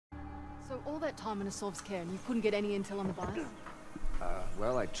So all that time in Asov's care and you couldn't get any intel on the buyer?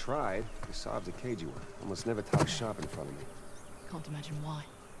 Well, I tried. Asov's a cagey one. Almost never talks shop in front of me. Can't imagine why.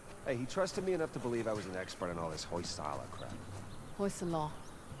 Hey, he trusted me enough to believe I was an expert on all this Hoysala crap. Hoysala.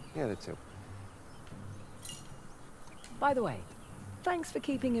 Yeah, that too. By the way, thanks for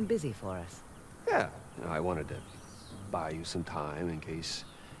keeping him busy for us. Yeah, you know, I wanted to buy you some time in case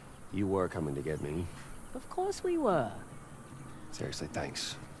you were coming to get me. Of course we were. Seriously,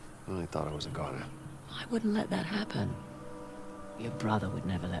 thanks. I only thought I was a goner. I wouldn't let that happen. Your brother would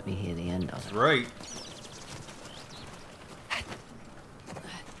never let me hear the end of it. Right.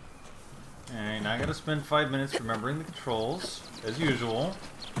 Alright, now I gotta spend 5 minutes remembering the controls, as usual.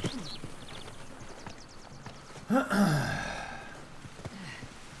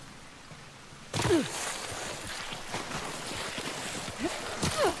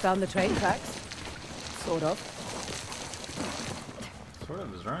 Found the train tracks. Sort of. Sort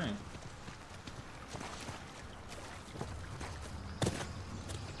of is right.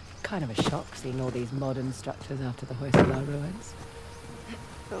 Kind of a shock seeing all these modern structures after the Hoysala ruins.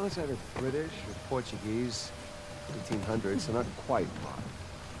 Well, it's either British or Portuguese, 1800s, so not quite modern.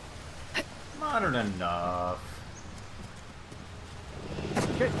 Modern enough.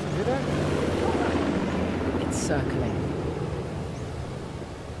 Okay, you hear that? It's circling.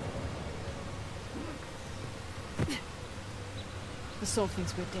 Asov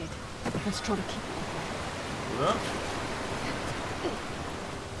thinks we're dead. Let's try to keep it. Hold up.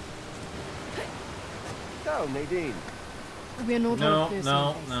 No, Nadine. We are not No, all clear no,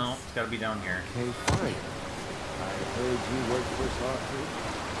 some no. places. It's gotta be down here. Okay, fine. I heard you worked for Slaw too.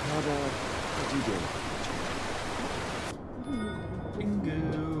 How'd you do?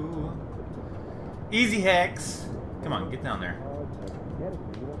 Bingo. Easy hacks. Come on, get down there.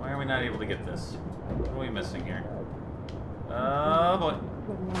 Why are we not able to get this? What are we missing here? Oh boy.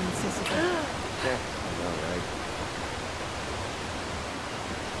 Yeah, I know, right?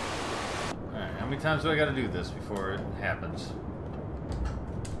 Alright, how many times do I gotta do this before it happens?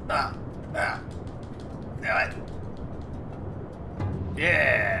 Ah! Ah! Damn it!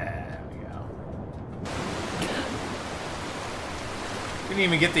 Yeah! There we go. Didn't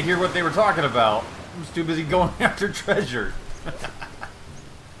even get to hear what they were talking about. I was too busy going after treasure.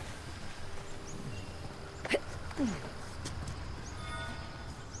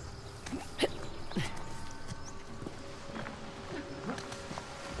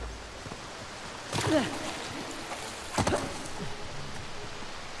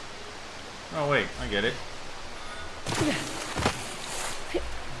 Oh wait, I get it.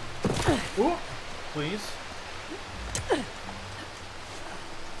 Ooh, please.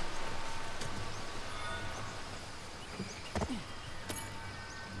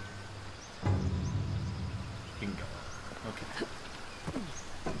 Bingo. Okay.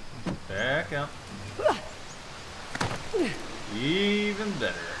 Back up. Even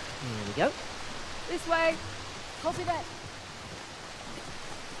better. Here we go. This way. Copy that.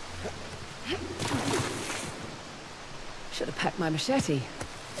 Should have packed my machete.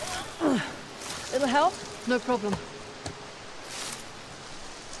 It'll help? No problem.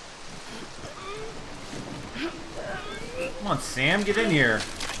 Come on, Sam, get in here.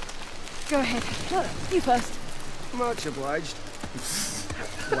 Go ahead. You first. Much obliged.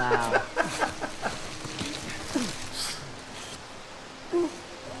 Wow.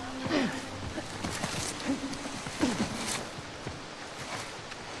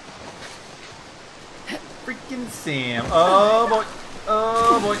 Freaking Sam. Oh boy.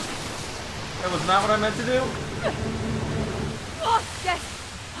 Oh boy. That was not what I meant to do. Oh, yes.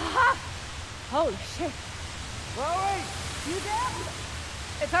 Aha. Holy shit. Chloe! You there?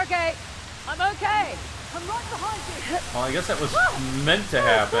 It's okay. I'm okay. I'm right behind you. Well, I guess that was meant to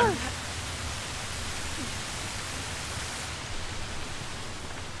happen.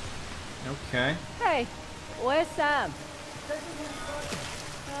 Okay. Hey, where's Sam?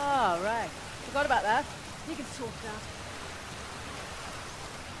 Oh, right. Forgot about that. You can sort it out.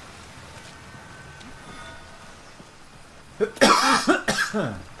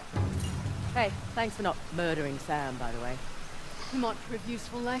 Hey, thanks for not murdering Sam, by the way. It might prove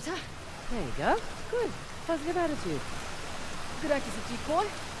useful later. There you go. Good. Positive attitude. Could act as a decoy,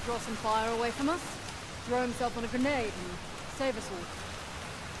 draw some fire away from us, throw himself on a grenade and save us all.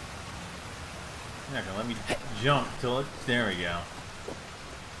 You're not gonna let me jump till it. There we go.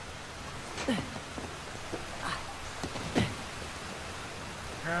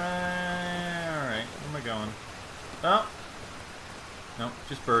 Alright, where am I going? Oh! No,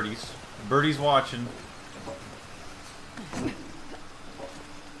 just birdies. Birdie's watching.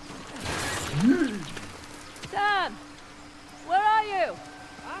 Sam! Where are you?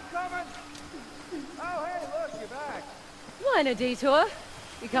 I'm coming! Minor detour.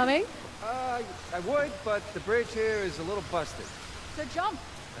 You coming? I would, but the bridge here is a little busted. So jump.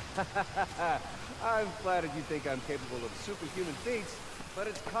 I'm flattered you think I'm capable of superhuman feats, but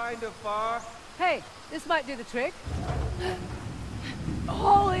it's kind of far. Hey, this might do the trick.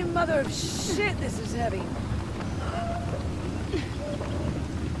 Holy mother of shit, this is heavy.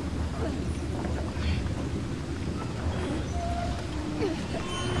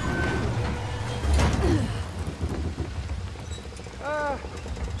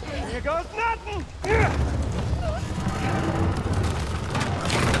 Here goes nothing!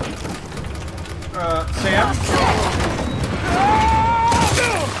 Sam?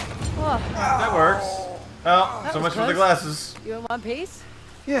 Oh, That works. Oh, That so was much for the close. glasses. you in one piece?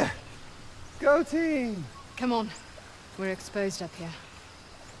 Yeah. Go team! Come on. We're exposed up here.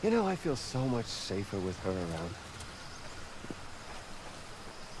 You know, I feel so much safer with her around.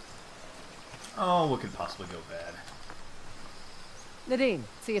 Oh, what could possibly go bad? Nadine,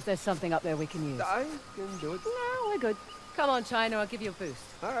 see if there's something up there we can use. I can do it. No, we're good. Come on, China, I'll give you a boost.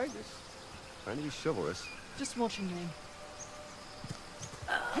 All right, just trying to be chivalrous. Just watching me.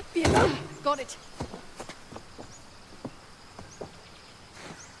 Yeah, got it.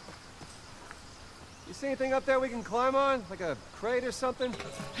 You see anything up there we can climb on? Like a crate or something?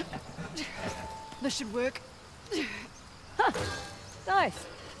 This should work. Nice.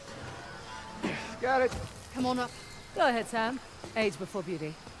 Got it. Come on up. Go ahead, Sam. Age before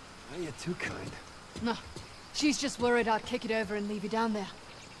beauty. Oh, you're too kind. No, she's just worried I'd kick it over and leave you down there.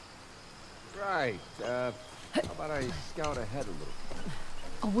 Right. How about I scout ahead a little?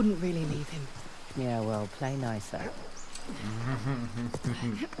 I wouldn't really leave him. Yeah, well, play nicer.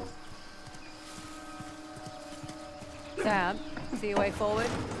 Sam, see your way forward?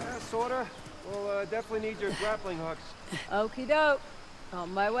 Sorta. We'll definitely need your grappling hooks. Okie doke.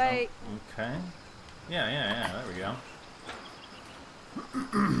 On my way. Okay. Yeah, there we go.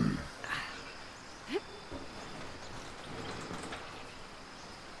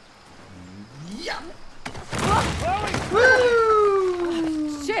 Yeah.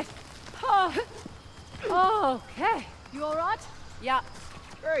 Woo! Shit! Oh. Okay. You alright? Yeah.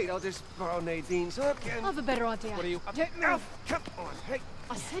 Great, I'll just borrow Nadine's hook I and... have a better idea. What are you up Don't to now? move. Come on, hey.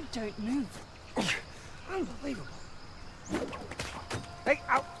 I said don't move. Unbelievable. Hey,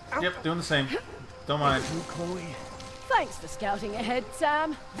 ow, ow. Yep, doing the same. Don't mind. You, Chloe. Thanks for scouting ahead,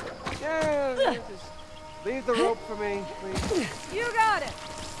 Sam. Yeah, just leave the rope for me, please. You got it.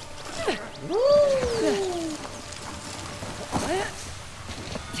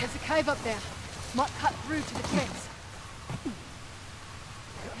 There's a cave up there. Might cut through to the tents.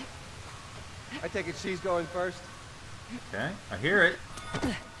 I take it she's going first? Okay, I hear it.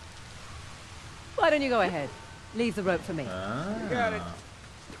 Why don't you go ahead? Leave the rope for me. You got it.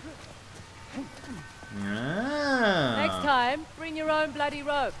 Ah. Next time, bring your own bloody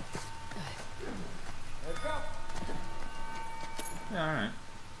rope. Let's go. Yeah, all right.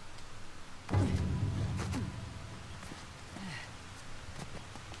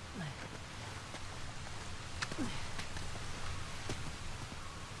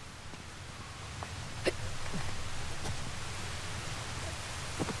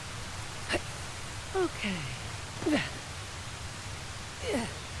 Okay.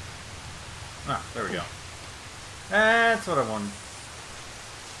 Ah, there we go. That's what I wanted.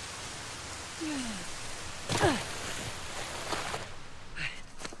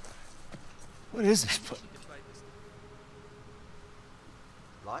 What is this place?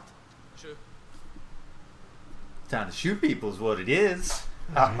 Light? Sure. Time to shoot people is what it is.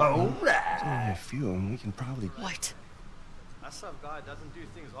 Only Alright. a few, and we can probably... Wait. That some guy doesn't do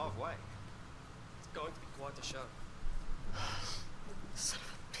things halfway. It's going to be quite a show. Son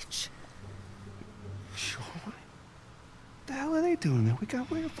of a bitch. Sure. What the hell are they doing there? We got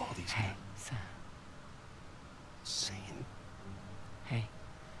rid of all these Hey, Sam. insane. Hey.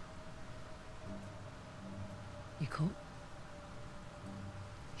 You cool?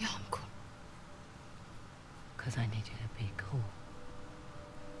 Yeah, I'm cool. Because I need you to be cool.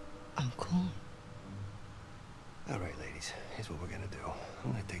 I'm cool. All right, ladies. Here's what we're gonna do.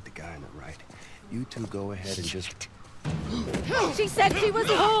 I'm gonna take the guy on the right. You two go ahead and just... She said she was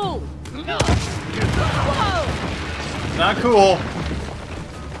cool! Whoa! Not cool.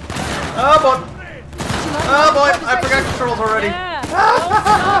 Oh boy. Oh boy, I forgot controls already. Yeah,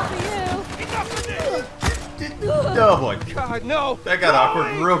 Oh boy. God, no! That got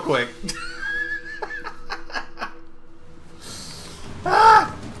awkward real quick.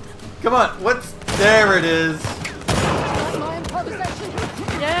 Ah! Come on, what's... There it is. That's my improvisation.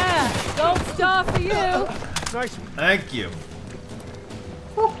 Yeah, gold star for you. Nice. Thank you.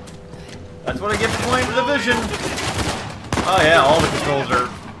 Whew. That's what I get for playing the Division. Oh yeah, all the controls are...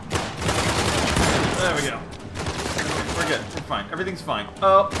 There we go. We're good. We're fine. Everything's fine.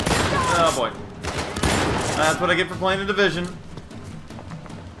 Oh. Oh boy. That's what I get for playing the Division.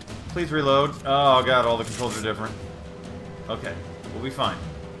 Please reload. Oh god, all the controls are different. Okay. We'll be fine.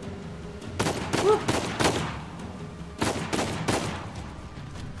 Woo.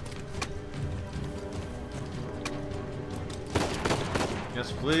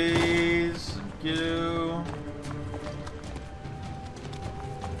 Yes, please. Thank you.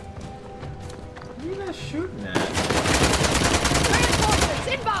 What are you guys shooting at? Reinforcements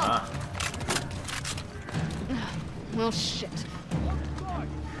inbound! Ah. Well, shit.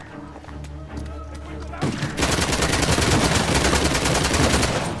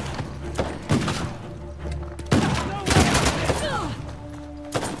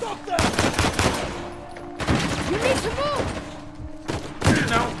 You need to move!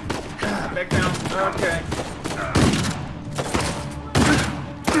 No. Back down. Okay.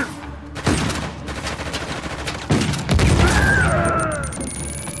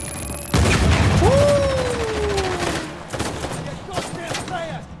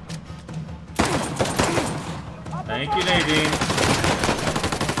 Thank you, Nadine.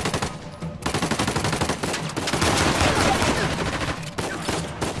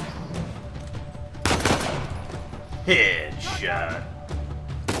 Headshot.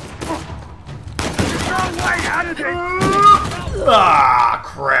 Ah,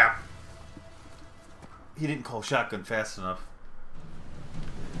 crap. He didn't call shotgun fast enough.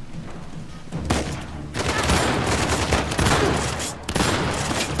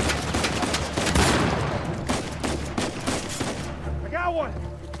 I got one.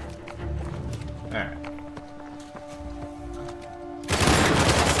 Alright.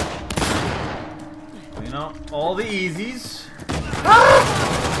 Clean up all the easies.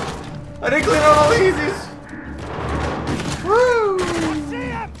 Ah! I didn't clean out all the easies. Woo! I see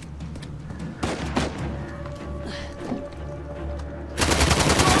him.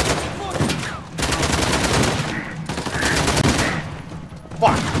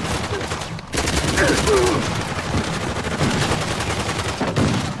 Fuck!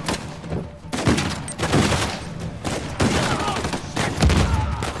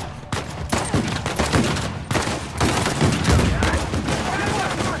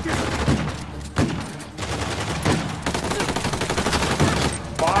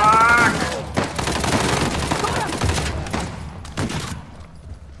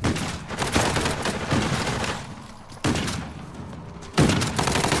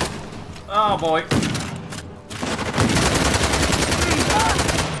 Oh boy.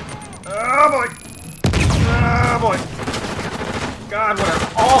 Oh boy. Oh boy. God, what an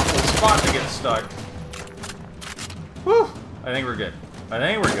awful spot to get stuck. Whew. I think we're good. I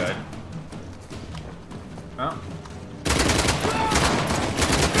think we're good. Oh.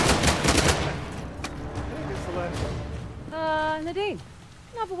 Nadine,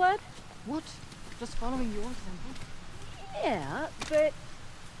 another word? What? Just following your example? Yeah, but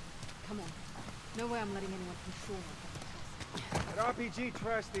Come on. No way I'm letting anyone control my That RPG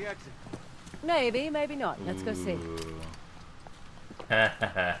trashed the exit. maybe, maybe not. Let's go see.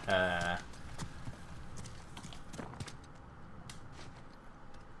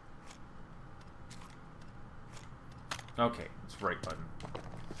 Okay, it's right button.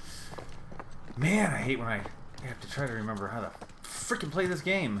 Man, I hate when I have to try to remember how to frickin' play this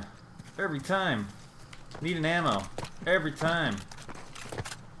game. Every time. Need an ammo. Every time.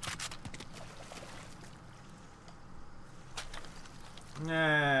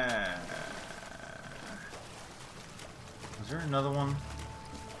 Nah. Is there another one?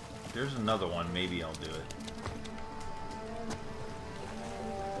 If there's another one, maybe I'll do it.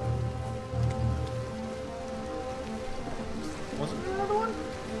 Wasn't there another one?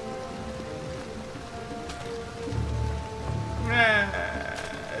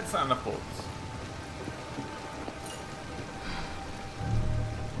 Nah, it's not enough bullets.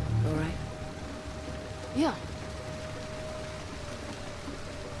 All right. Yeah.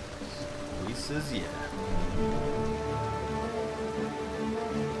 He says yeah.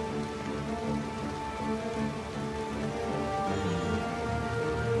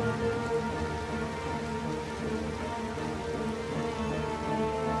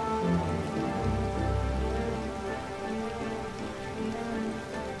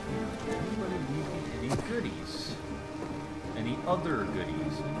 Any goodies? Any other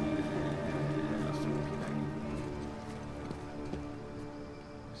goodies?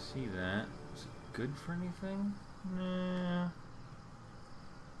 See that? Is it good for anything? Nah.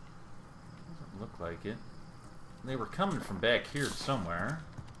 Doesn't look like it. They were coming from back here somewhere.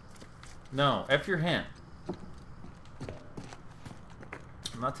 No, F your hand.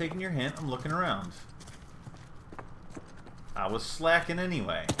 I'm not taking your hint. I'm looking around. I was slacking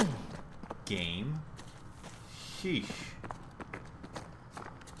anyway. Game. Sheesh.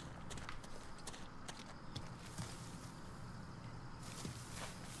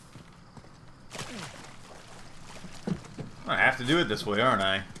 I have to do it this way, aren't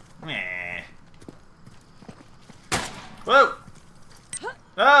I? Meh. Whoa!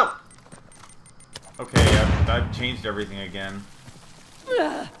 Oh! Okay, I've changed everything again.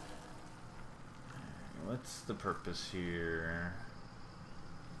 What's the purpose here?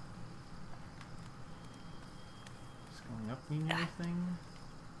 Is going up mean anything?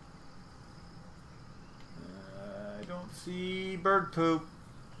 I don't see bird poop.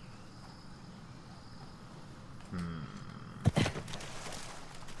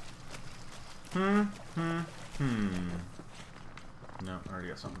 No, I already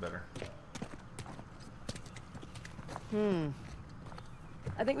got something better.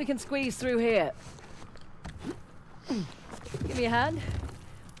 I think we can squeeze through here. Give me a hand.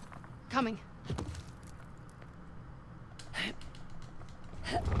 Coming.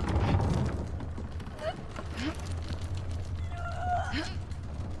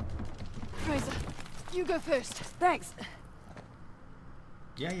 Fraser, you go first. Thanks.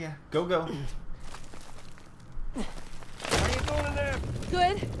 Yeah, go, go. How you doing in there?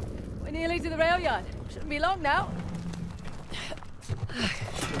 Good. We're nearly to the rail yard. Shouldn't be long now.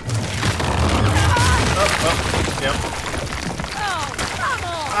 Oh, yep. Oh, come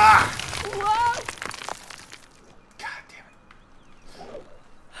on! Ah! What? God damn it.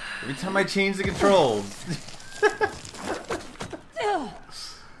 Every time I change the controls.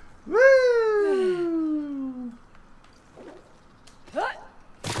 Woo!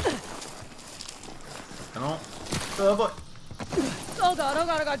 I don't. Oh boy. Oh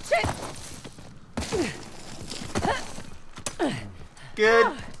god, shit! Good.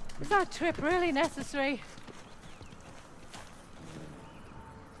 Was that trip really necessary?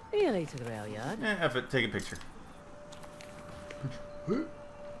 Nearly to the rail yard. Yeah, F it. Take a picture.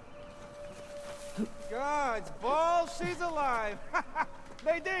 God's balls, she's alive.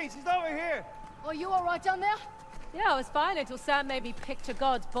 Nadine, she's over here. Are you all right down there? Yeah, I was fine until Sam made me picture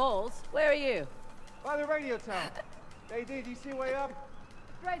God's balls. Where are you? By the radio tower. Nadine, do you see way up?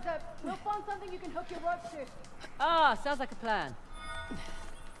 Fraser, we'll find something you can hook your rope to. Ah, sounds like a plan.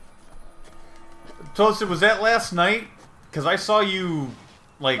 Toasted, was that last night? Because I saw you,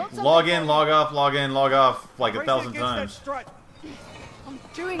 like, log in, log off, log in, log off, like, 1,000 times. I'm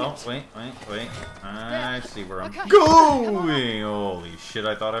doing Oh, it. wait. I see where I'm Okay. going. Holy shit,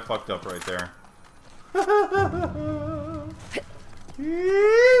 I thought I fucked up right there.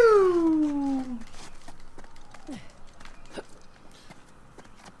 Ew.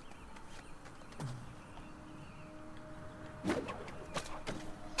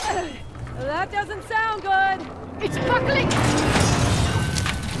 That doesn't sound good. It's buckling.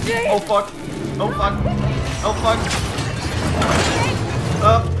 Oh fuck. Oh fuck. Oh fuck.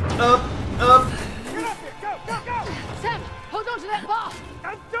 Up. Get up here, go! Sam, hold on to that bar.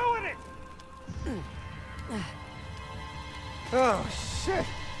 I'm doing it! Oh, shit.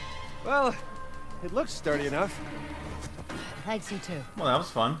 Well, it looks sturdy enough. Thanks, you too. Well, that was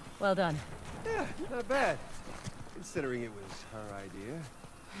fun. Well done. Yeah, not bad. Considering it was her idea.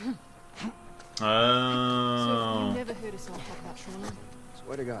 So Oh. you never heard us all talk about Sean?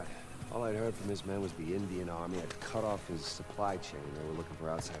 Swear to God, all I'd heard from this man was the Indian army had cut off his supply chain. They were looking for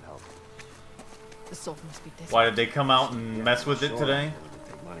outside help. The salt must be desperate. Why did they come out and mess with it Sure, today? they wouldn't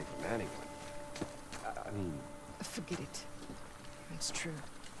take money from anyone. I mean, Forget it. It's true.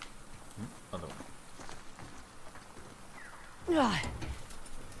 Other one.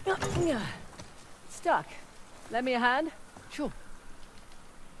 Stuck. Lend me a hand? Sure.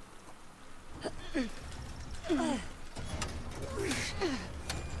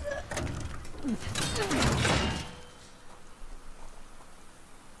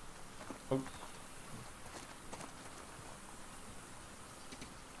 Oh.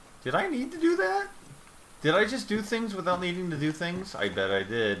 Did I need to do that? Did I just do things without needing to do things? I bet I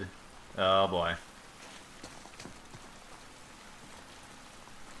did. Oh boy.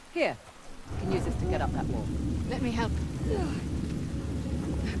 Here. You can use this to get up that wall. Let me help.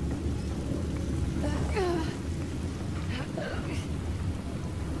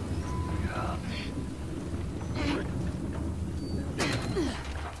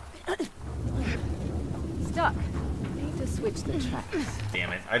 Stuck. Need to switch the tracks.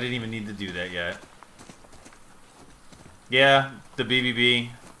 Damn it. I didn't even need to do that yet. Yeah, the BBB.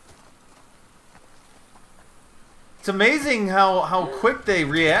 It's amazing how quick they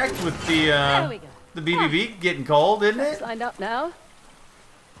react with There we the go. BBB getting cold, isn't it? Signed up now.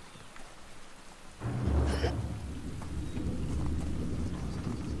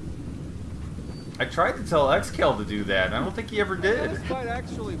 I tried to tell T.A.N.K to do that. I don't think he ever did. This might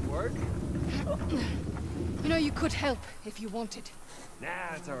actually work. You know, you could help if you wanted. Nah,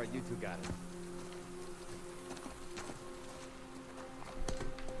 it's alright. You two got it.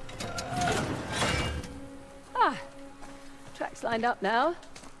 Ah, tracks lined up now.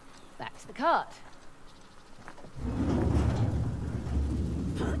 Back to the cart.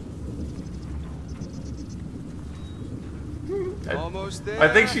 Almost there. I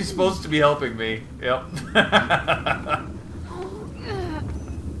think she's supposed to be helping me. Yep.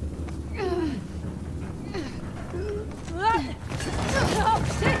 Oh,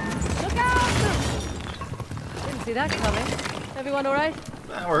 shit! Look out! Didn't see that coming. Everyone all right?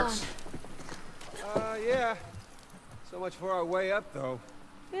 That works. Yeah. So much for our way up, though.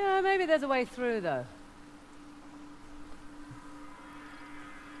 Yeah, maybe there's a way through, though.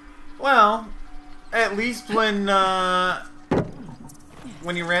 Well, at least when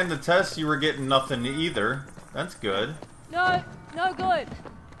you ran the test, you were getting nothing either. That's good. No, no good.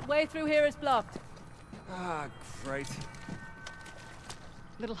 Way through here is blocked. Ah, great.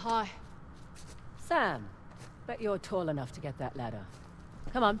 Little high. Sam, bet you're tall enough to get that ladder.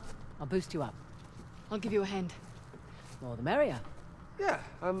 Come on, I'll boost you up. I'll give you a hand. More the merrier. Yeah,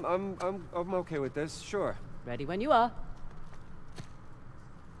 I'm okay with this. Sure. Ready when you are.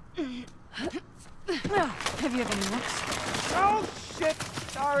 Have you ever looked? Oh shit!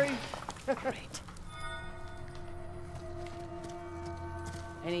 Sorry. Great.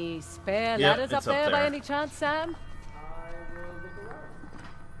 Any spare Yep, ladders up it's up there by there. any chance, Sam?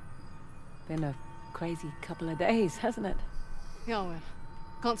 Been a crazy couple of days, hasn't it? Yeah, well,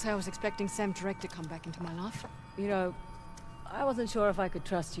 can't say I was expecting Sam Drake to come back into my life. You know, I wasn't sure if I could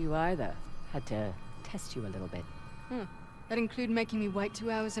trust you either. Had to test you a little bit. That include making me wait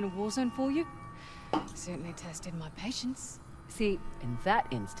 2 hours in a war zone for you? Certainly tested my patience. See, in that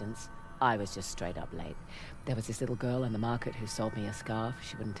instance, I was just straight up late. There was this little girl in the market who sold me a scarf.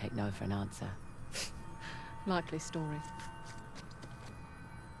 She wouldn't take no for an answer. Likely story.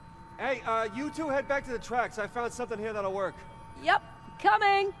 Hey, you two head back to the tracks. I found something here that'll work. Yep,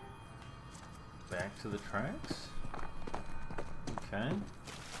 coming! Back to the tracks. Okay.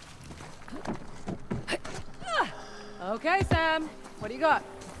 Okay, Sam. What do you got?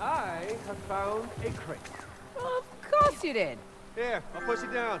 I have found a crate. Of course you did. Here, I'll push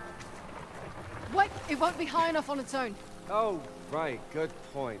it down. Wait, it won't be high enough on its own. Oh, right. Good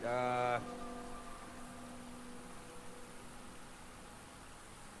point.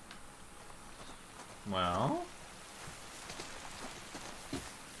 Well.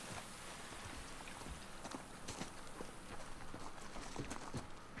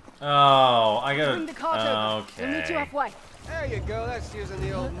 Oh, I gotta. Bring the cart over. We'll meet you Okay. halfway. There you go. That's using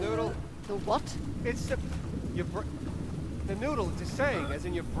the old noodle. The what? It's the the noodle. It's a saying, as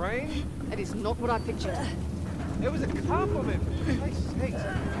in your brain. That is not what I pictured. It was a compliment. For Christ's sake.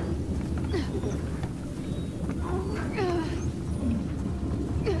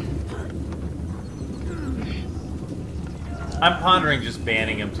 I'm pondering just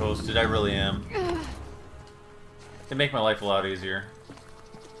banning him toasted. I really am. It'd make my life a lot easier.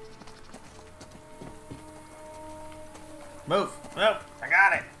 Move. Oh, I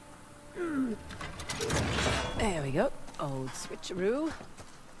got it. There we go. Old switcheroo.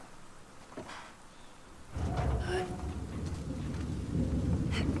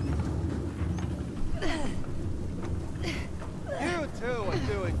 You two are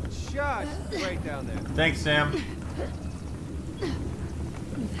doing just great down there. Thanks, Sam.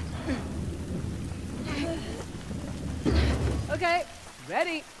 Okay,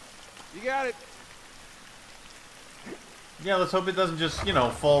 ready. You got it. Yeah, let's hope it doesn't just, you know,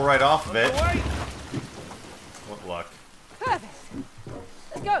 fall right off of it. Wait. What luck. Perfect.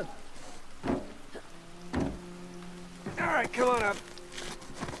 Let's go. All right, come on up.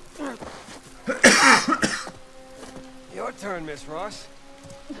 Your turn, Miss Ross.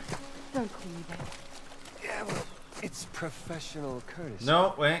 Don't call me that. Yeah, well, it's professional courtesy.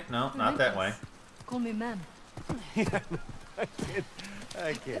 No, wait, no, not that way. Call me ma'am. Yeah, no, I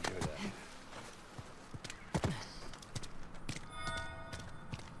can't do that.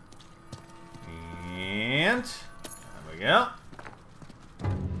 And there we go.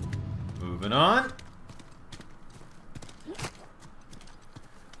 Moving on.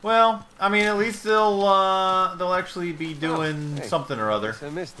 Well, I mean, at least they'll actually be doing hey, something or other. I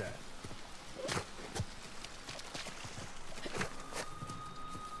missed that.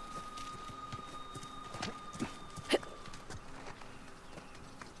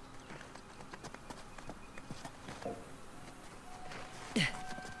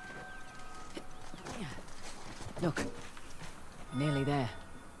 Look, nearly there.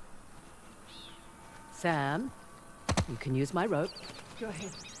 Sam, you can use my rope. Go ahead.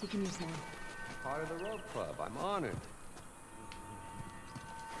 You can use mine. Part of the rope club. I'm honored.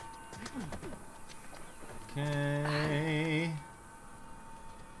 Okay.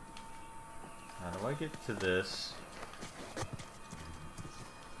 How do I get to this?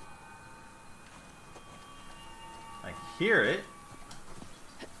 I hear it.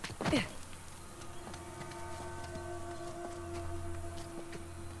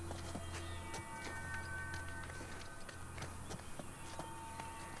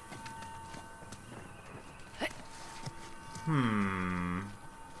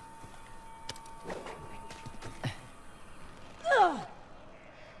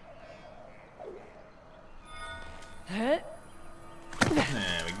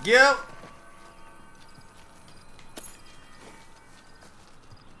 There we go.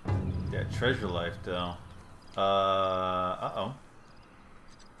 Yeah, treasure life though. Uh-oh.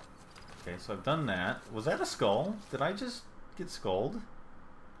 Okay, so I've done that. Was that a skull? Did I just get skulled?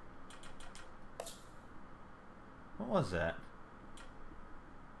 What was that?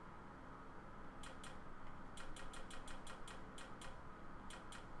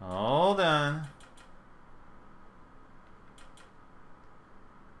 Hold on.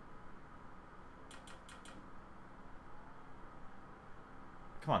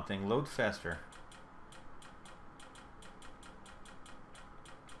 Come on, thing, load faster.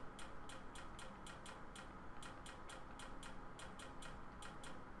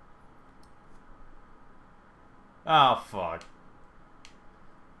 Oh, fuck.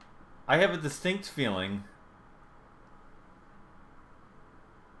 I have a distinct feeling.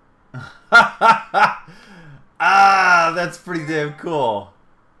 Ah, that's pretty damn cool.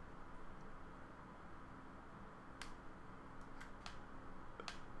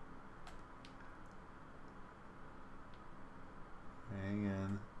 Hang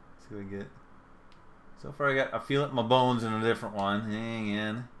on. See what I get. So far I feel it in my bones in a different one. Hang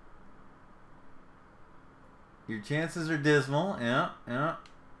on. Your chances are dismal. Yeah, yeah.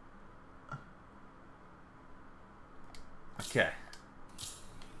 Okay.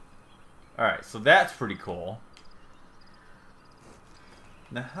 Alright, so that's pretty cool.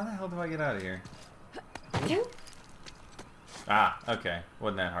 Now, how the hell do I get out of here? Ah, okay.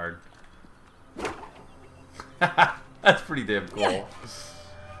 Wasn't that hard. That's pretty damn cool.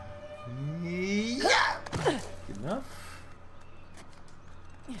 Yeah. Good enough.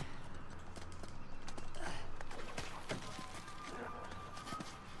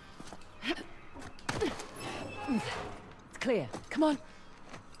 It's clear. Come on.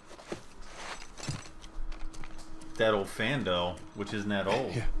 That old Fando, which isn't that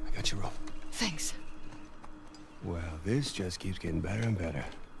old. Here, I got your rope. Thanks. Well, this just keeps getting better and better.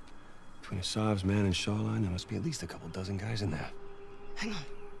 Between Asav's man and Shoreline, there must be at least a couple dozen guys in there. Hang on.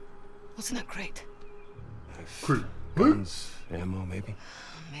 What's in that crate? Guns, ammo, maybe?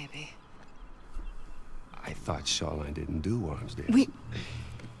 Maybe. I thought Shoreline didn't do worms, did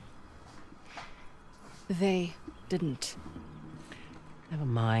They didn't. Never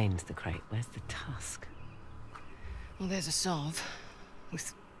mind the crate. Where's the tusk? Well, there's a salve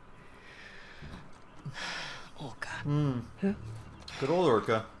with Orca, Good old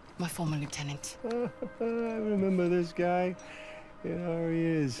Orca. my former lieutenant. I remember this guy. You know where he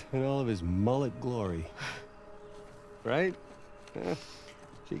is, in all of his mullet glory. Right?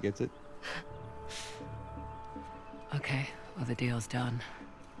 She gets it. Okay, well the deal's done.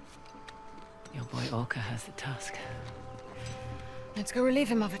 Your boy Orca has the tusk. Let's go relieve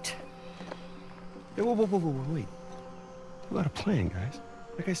him of it. Hey, whoa, wait. We got a plan, guys.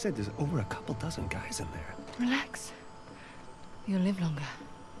 Like I said, there's over a couple dozen guys in there. Relax. You'll live longer.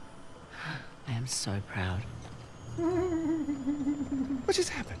 I am so proud. What just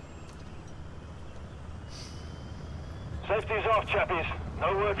happened? Safety's off, chappies.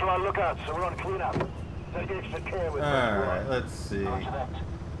 No word from our lookouts, so we're on cleanup. Take extra care with Alright, let's see.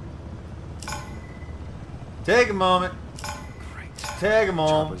 Take a moment. Great. Tag them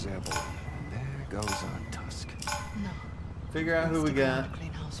all. Chopper's airborne. There goes our tusk. No. Figure out who we Let's got. take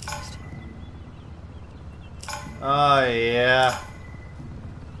clean house first. Oh, yeah.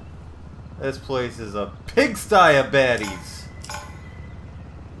 This place is a pigsty of baddies.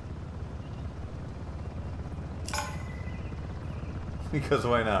 Because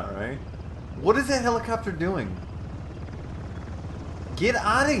why not, right? What is that helicopter doing? Get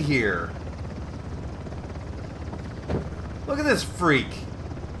out of here. Look at this freak.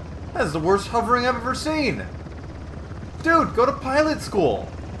 That's the worst hovering I've ever seen. Dude, go to pilot school.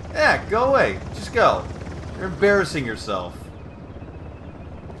 Yeah, go away. Just go. You're embarrassing yourself.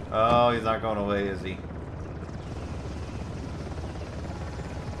 Oh, he's not going away, is he?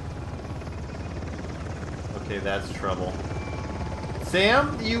 Okay, that's trouble.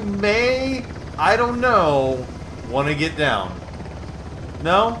 Sam, you may, I don't know, want to get down.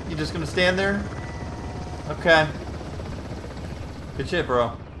 No? You just gonna stand there? Okay. Good shit,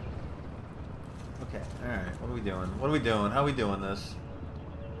 bro. Okay, alright. What are we doing? What are we doing? How are we doing this?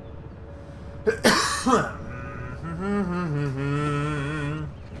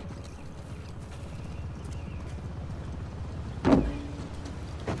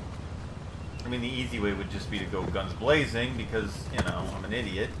 I mean, the easy way would just be to go guns blazing because, you know, I'm an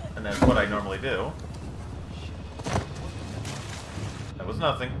idiot, and that's what I normally do. That was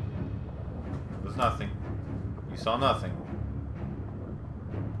nothing. It was nothing. You saw nothing.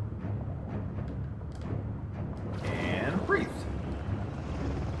 And breathe.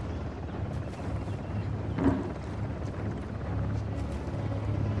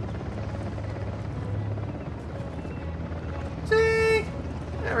 See?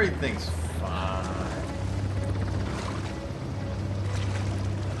 Everything's fine.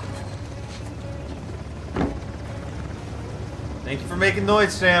 Thank you for making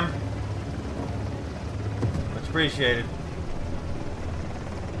noise, Sam. Much appreciated.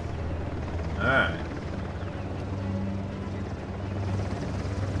 Alright.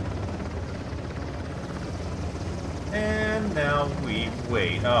 And now we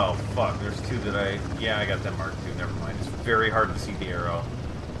wait. Oh, fuck. There's two that I... Yeah, I got that marked too. Never mind. It's very hard to see the arrow.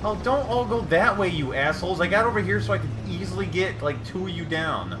 Oh, don't all go that way, you assholes. I got over here so I could easily get, like, two of you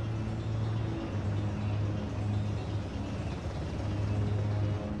down.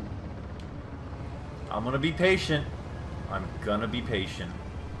 I'm gonna be patient. I'm gonna be patient.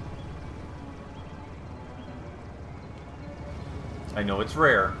 I know it's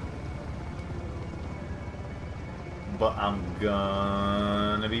rare. But I'm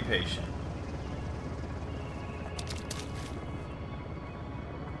gonna be patient.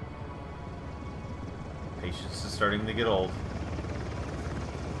 Patience is starting to get old.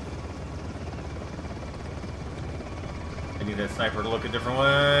 I need that sniper to look a different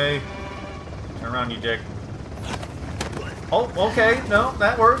way. Turn around, you dick. Oh, okay. No,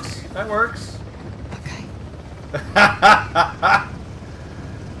 that works. That works. Okay.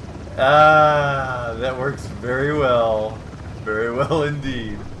 That works very well. Very well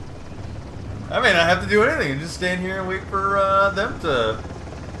indeed. I may not have to do anything and just stand here and wait for them to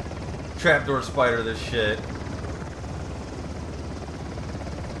trapdoor spider this shit.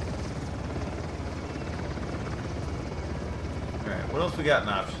 Alright, what else we got in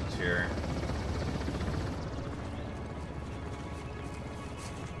options here?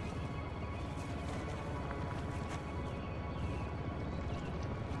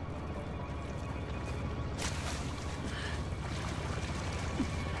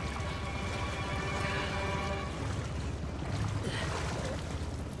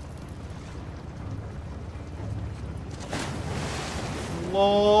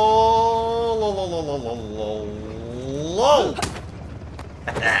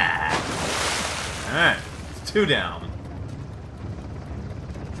 Alright, it's two down.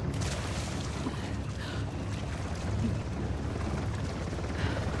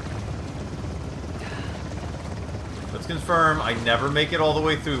 Let's confirm I never make it all the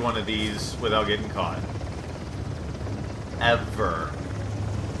way through one of these without getting caught. Ever.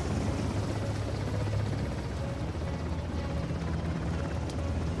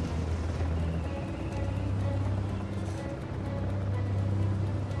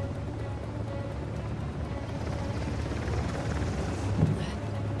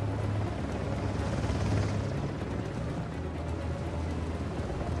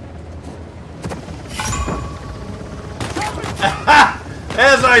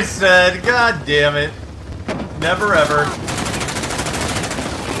 As I said, god damn it. Never ever.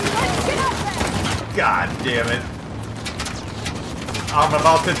 God damn it. I'm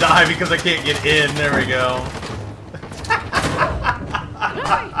about to die because I can't get in. There we go.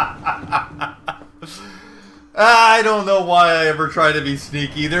 I don't know why I ever try to be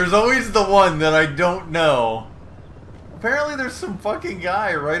sneaky. There's always the one that I don't know. Apparently there's some fucking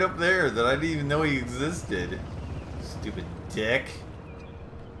guy right up there that I didn't even know he existed. Stupid dick.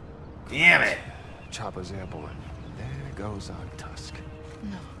 Damn it! Chopper's airborne. There goes our tusk.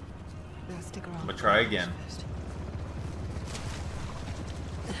 No. We'll stick around. I'm gonna try again.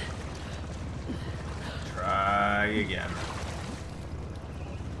 Try again.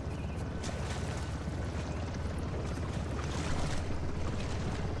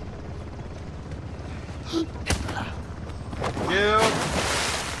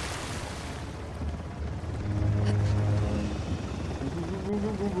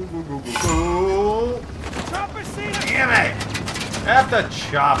 Damn it! At the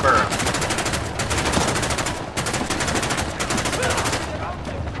chopper.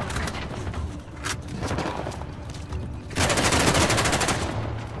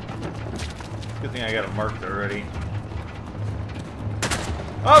 I got it marked already.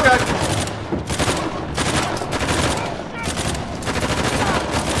 Oh god!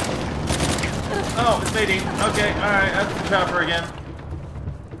 Oh, it's Nadine. Okay, alright, that's the chopper again.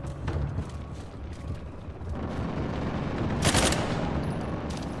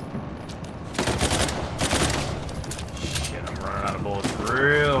 Shit, I'm running out of bullets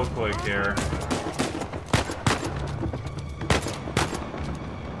real quick here.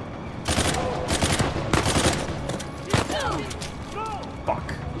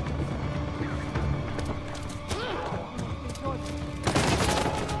 Fuck.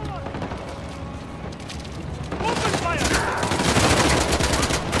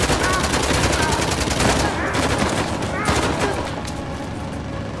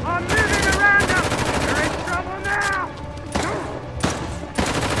 I'm moving around them! You're in trouble now!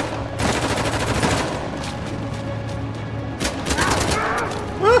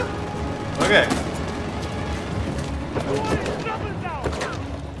 Woo! Okay.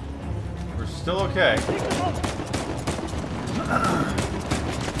 We're still okay.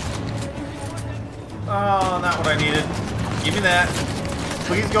 Oh, not what I needed. Give me that.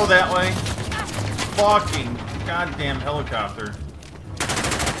 Please go that way. Fucking goddamn helicopter.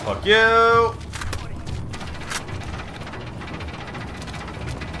 Fuck you!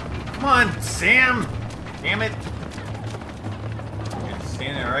 Come on, Sam! Damn it! You're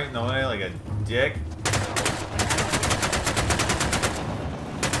standing right in the way like a dick.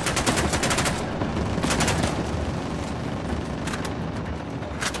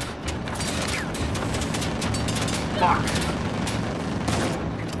 Fuck!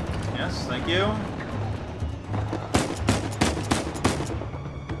 Yes, thank you.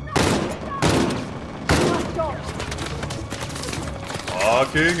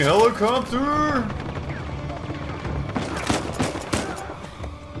 Fucking helicopter!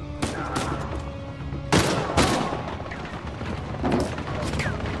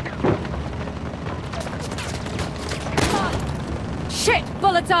 Shit!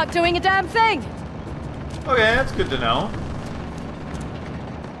 Bullets aren't doing a damn thing! Okay, that's good to know.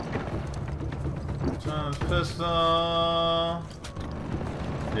 John's pistol.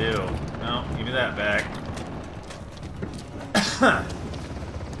 Ew. No, give me that back.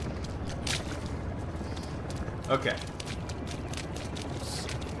 Okay.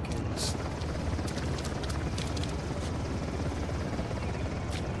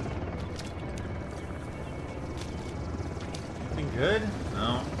 Anything good?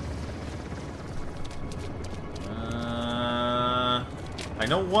 No. I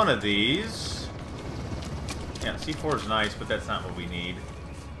know one of these. Yeah, C4 is nice, but that's not what we need.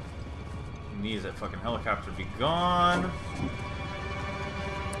 What we need is that fucking helicopter to be gone.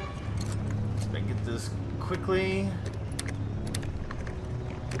 Let's get this quickly.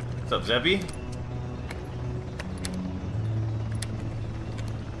 What's up, Zeppy?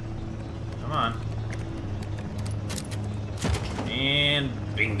 Come on. And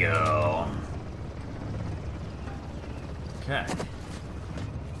bingo. Okay.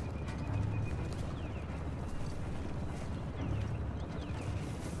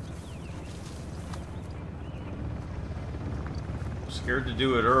 Scared to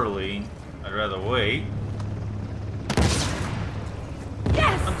do it early. I'd rather wait.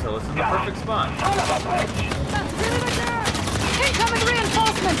 Yes! Until it's in the perfect spot. Incoming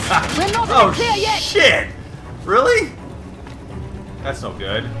reinforcements! We're not Oh clear yet! shit! Really? That's no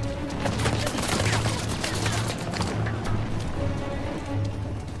good.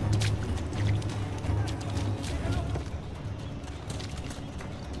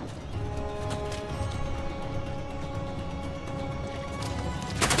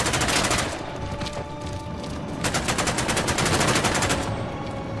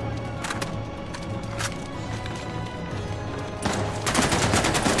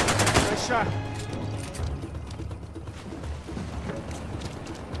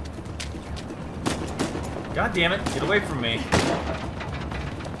 God damn it, get away from me.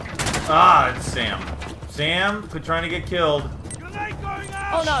 Ah, it's Sam. Sam, quit trying to get killed.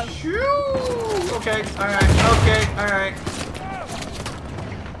 Oh no. Shoo! Okay, alright, okay, alright.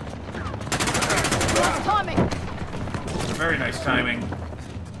 Lost timing. Very nice timing.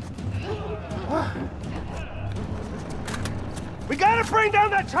 We gotta bring down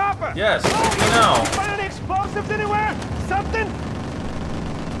that chopper! Yes, you know. Find any explosives anywhere? Something?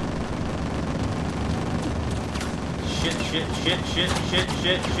 Shit, shit, shit, shit, shit,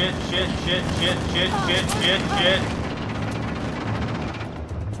 shit, shit, shit, shit, shit, shit, shit, shit, shit.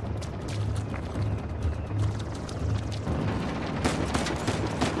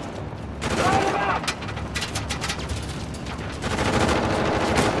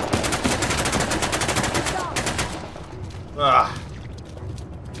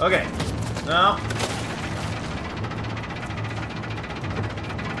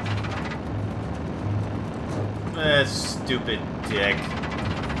 Stupid dick.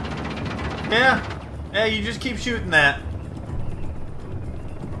 Yeah. Yeah, you just keep shooting that.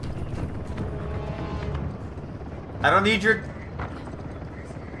 I don't need your...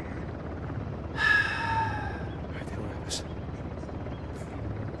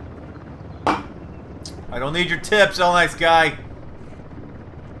 I don't need your tips, all nice guy.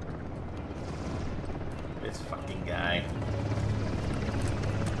 This fucking guy.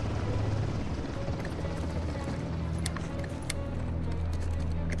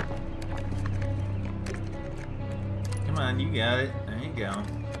 Come on, you got it. There you go.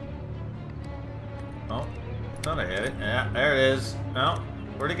 Oh, thought I had it. Yeah, there it is. Oh,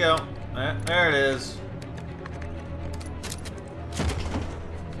 where'd it go? There it is.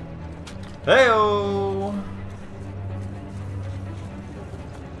 Hey-o!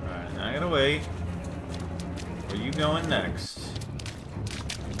 Alright, now I gotta wait. Where you going next?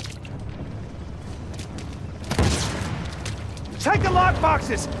 Take the lock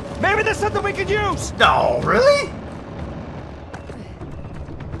boxes! Maybe there's something we can use! No, really?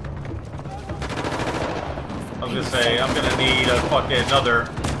 I was gonna say, I'm gonna need a fucking another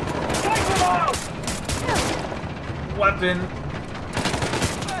weapon.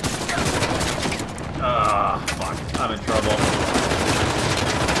 Ah, fuck. I'm in trouble.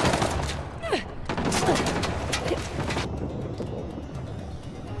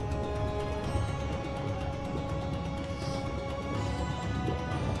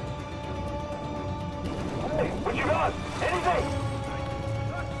 Hey, what you got? Anything?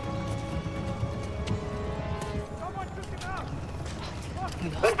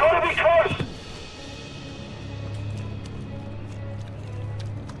 They've got to be close!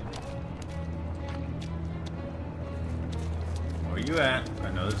 Where you at?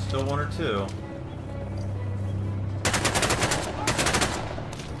 I know there's still one or two.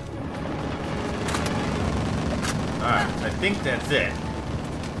 Alright, I think that's it.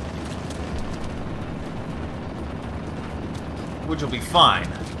 Which will be fine.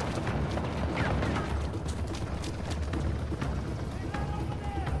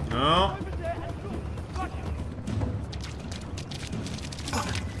 No.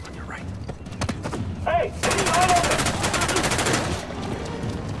 On your right. Hey, it's all open!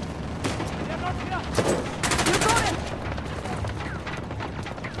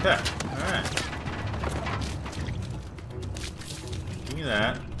 Okay, alright. Give me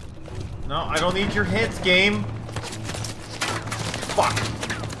that. No, I don't need your hits, game. Fuck.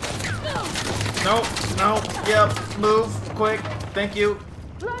 No, no, yep, move, quick, thank you.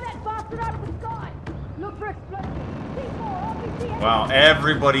 Blow that bastard out of the sky! Look for explosions! C4, RPG, Wow,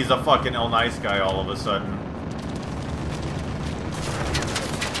 everybody's a fucking El Nice guy all of a sudden.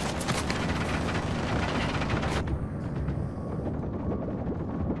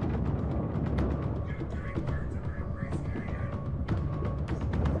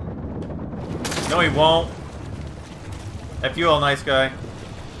 No, he won't. F you, all nice guy.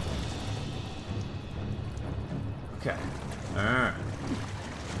 Okay. Alright.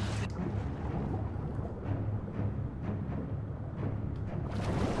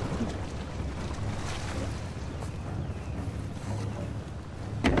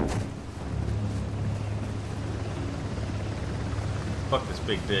 Fuck this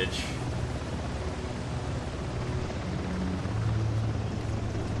big bitch.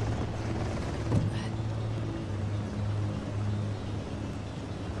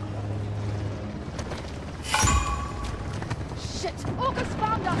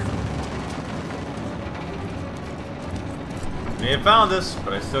 May have found us,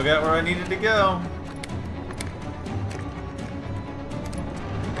 but I still got where I needed to go.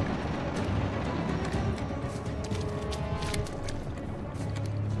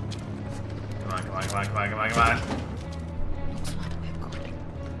 Come on, come on, come on, come on, come on, come on.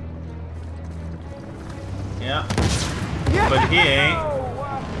 Yeah. But he ain't.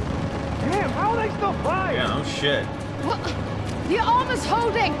 Damn, how are they still flying? Yeah, no shit. What? The armor's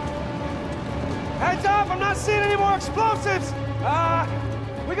holding! Heads up, I'm not seeing any more explosives!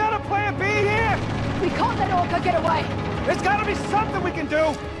 We got a plan B here! We can't let Orca get away! There's gotta be something we can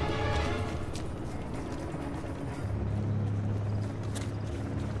do!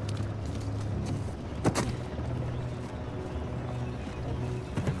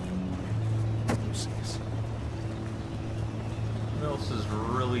 What else is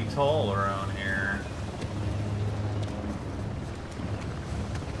really tall around here?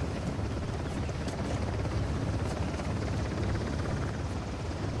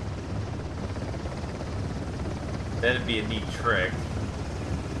 That'd be a neat trick.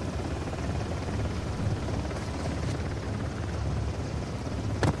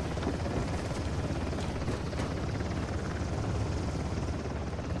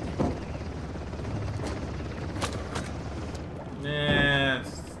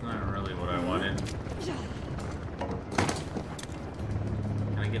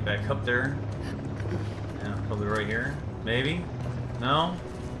 get back up there? Yeah, probably right here. Maybe? No?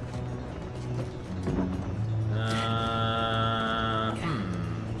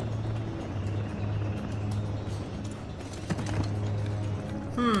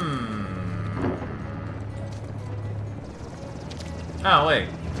 Oh, wait.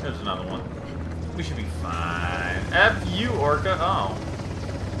 There's another one. We should be fine. F you, Orca. Oh.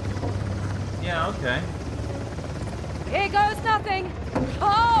 Yeah, okay. Here goes nothing.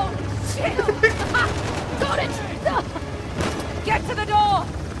 Oh, shit! Got it! Get to the door!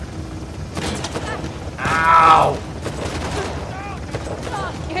 Ow!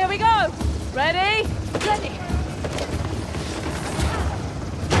 Here we go! Ready? Ready!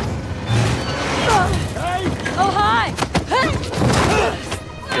 Oh, hi!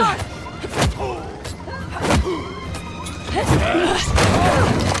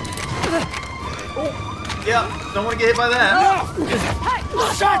 Yeah, don't want to get hit by that.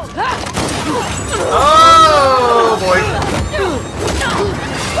 Shot! Oh, boy.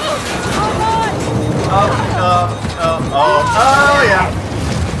 Oh, yeah.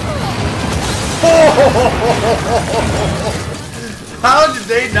 How did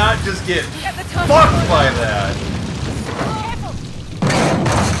they not just get fucked by that?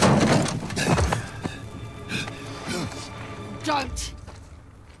 Don't.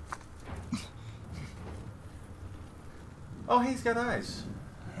 Oh, he's got eyes.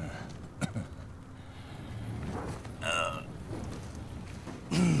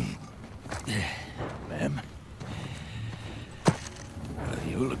 Ma'am.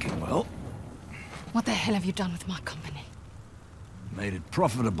 You're looking well. What the hell have you done with my company? Made it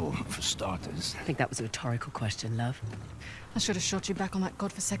profitable, for starters. I think that was a rhetorical question, love. I should have shot you back on that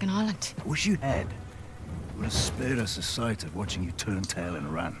godforsaken island. Wish you had. Would have spared us the sight of watching you turn tail and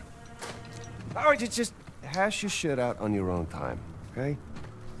run. Alright, you just hash your shit out on your own time, okay?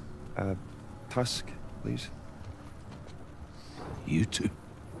 Tusk, please. You two?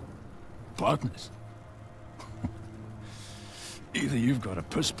 Partners? Either you've got a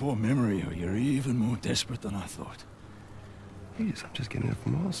piss-poor memory or you're even more desperate than I thought. Jeez, I'm just getting it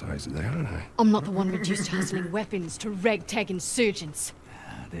from all sides today, aren't I? I'm not the one reduced to hustling weapons to ragtag insurgents.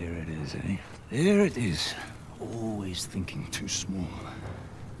 Ah, there it is, eh? There it is. Always thinking too small.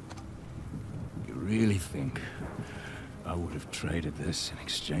 You really think I would have traded this in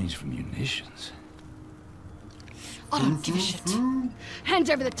exchange for munitions? I don't give a shit. Hand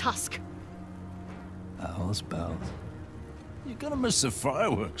over the tusk. Owl's bells. You're gonna miss the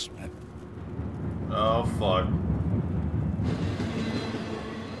fireworks, man. Oh, fuck.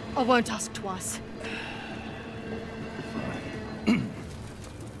 I won't ask twice.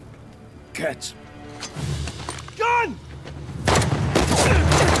 Cats. Gun!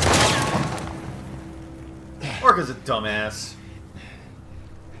 Orca's a dumbass.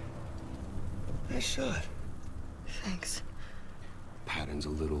 Nice shot. Thanks. Pattern's a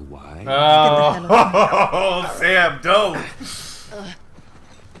little wide. Oh, Sam, don't.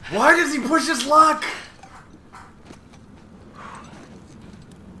 Why does he push his luck?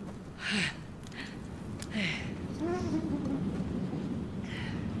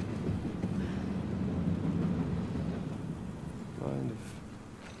 Mind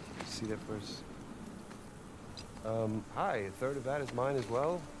if see that first? Hi, a third of that is mine as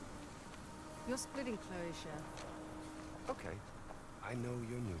well? You're splitting Chloe's share. Okay. I know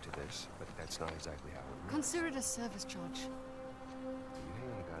you're new to this, but that's not exactly how it works. Consider it a service charge. You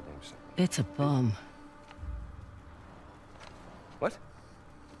hang on a goddamn second. It's a bomb. What?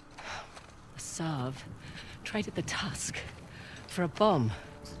 The Sav traded the tusk for a bomb.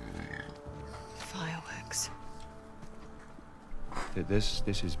 Fireworks. This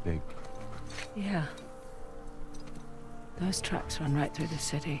is big. Yeah. Those tracks run right through the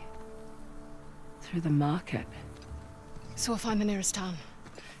city. Through the market. So we'll find the nearest town.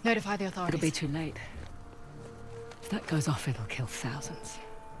 Notify the authorities. It'll be too late. If that goes off, it'll kill thousands.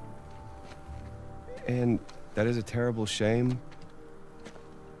 And that is a terrible shame.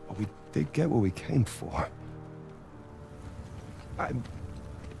 But we did get what we came for.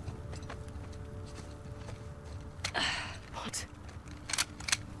 What?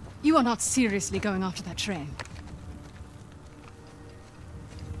 You are not seriously going after that train.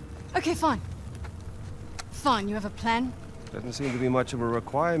 Okay, fine. Fine, you have a plan? Doesn't seem to be much of a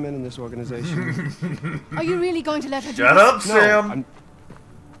requirement in this organization. Are you really going to let her do Shut this? up, Sam.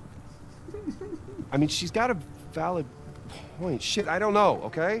 I mean, she's got a valid point. Shit, I don't know,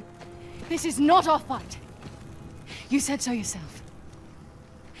 okay? This is not our fight. You said so yourself.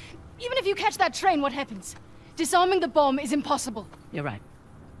 Even if you catch that train, what happens? Disarming the bomb is impossible. You're right.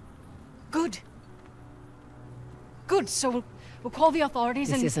 Good. Good, so We'll call the authorities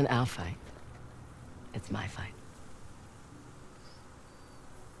This and... isn't our fight. It's my fight.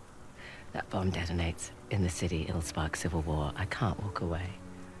 That bomb detonates in the city. It'll spark civil war. I can't walk away.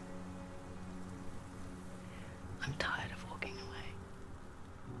 I'm tired of walking away.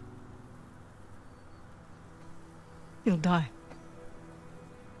 You'll die.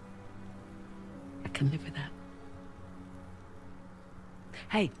 I can live with that.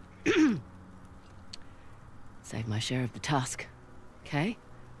 Hey. Save my share of the task. Okay?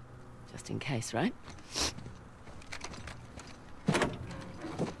 Just in case, right?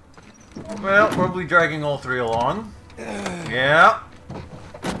 Well, probably dragging all three along. Yeah.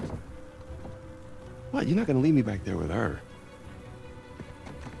 What? You're not gonna leave me back there with her?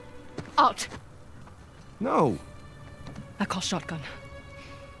 Out! No. I call shotgun.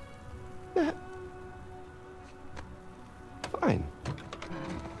 Fine.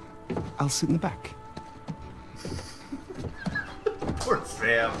 I'll sit in the back. Poor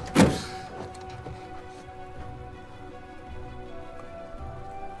Sam.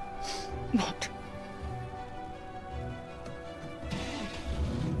 What?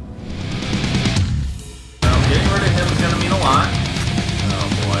 Well, getting rid of him is gonna mean a lot. Oh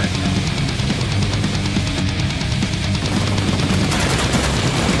boy.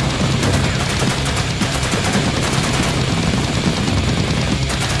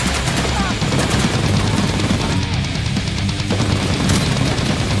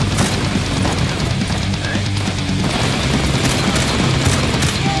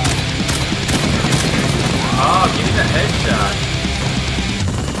 Oh, give me the headshot.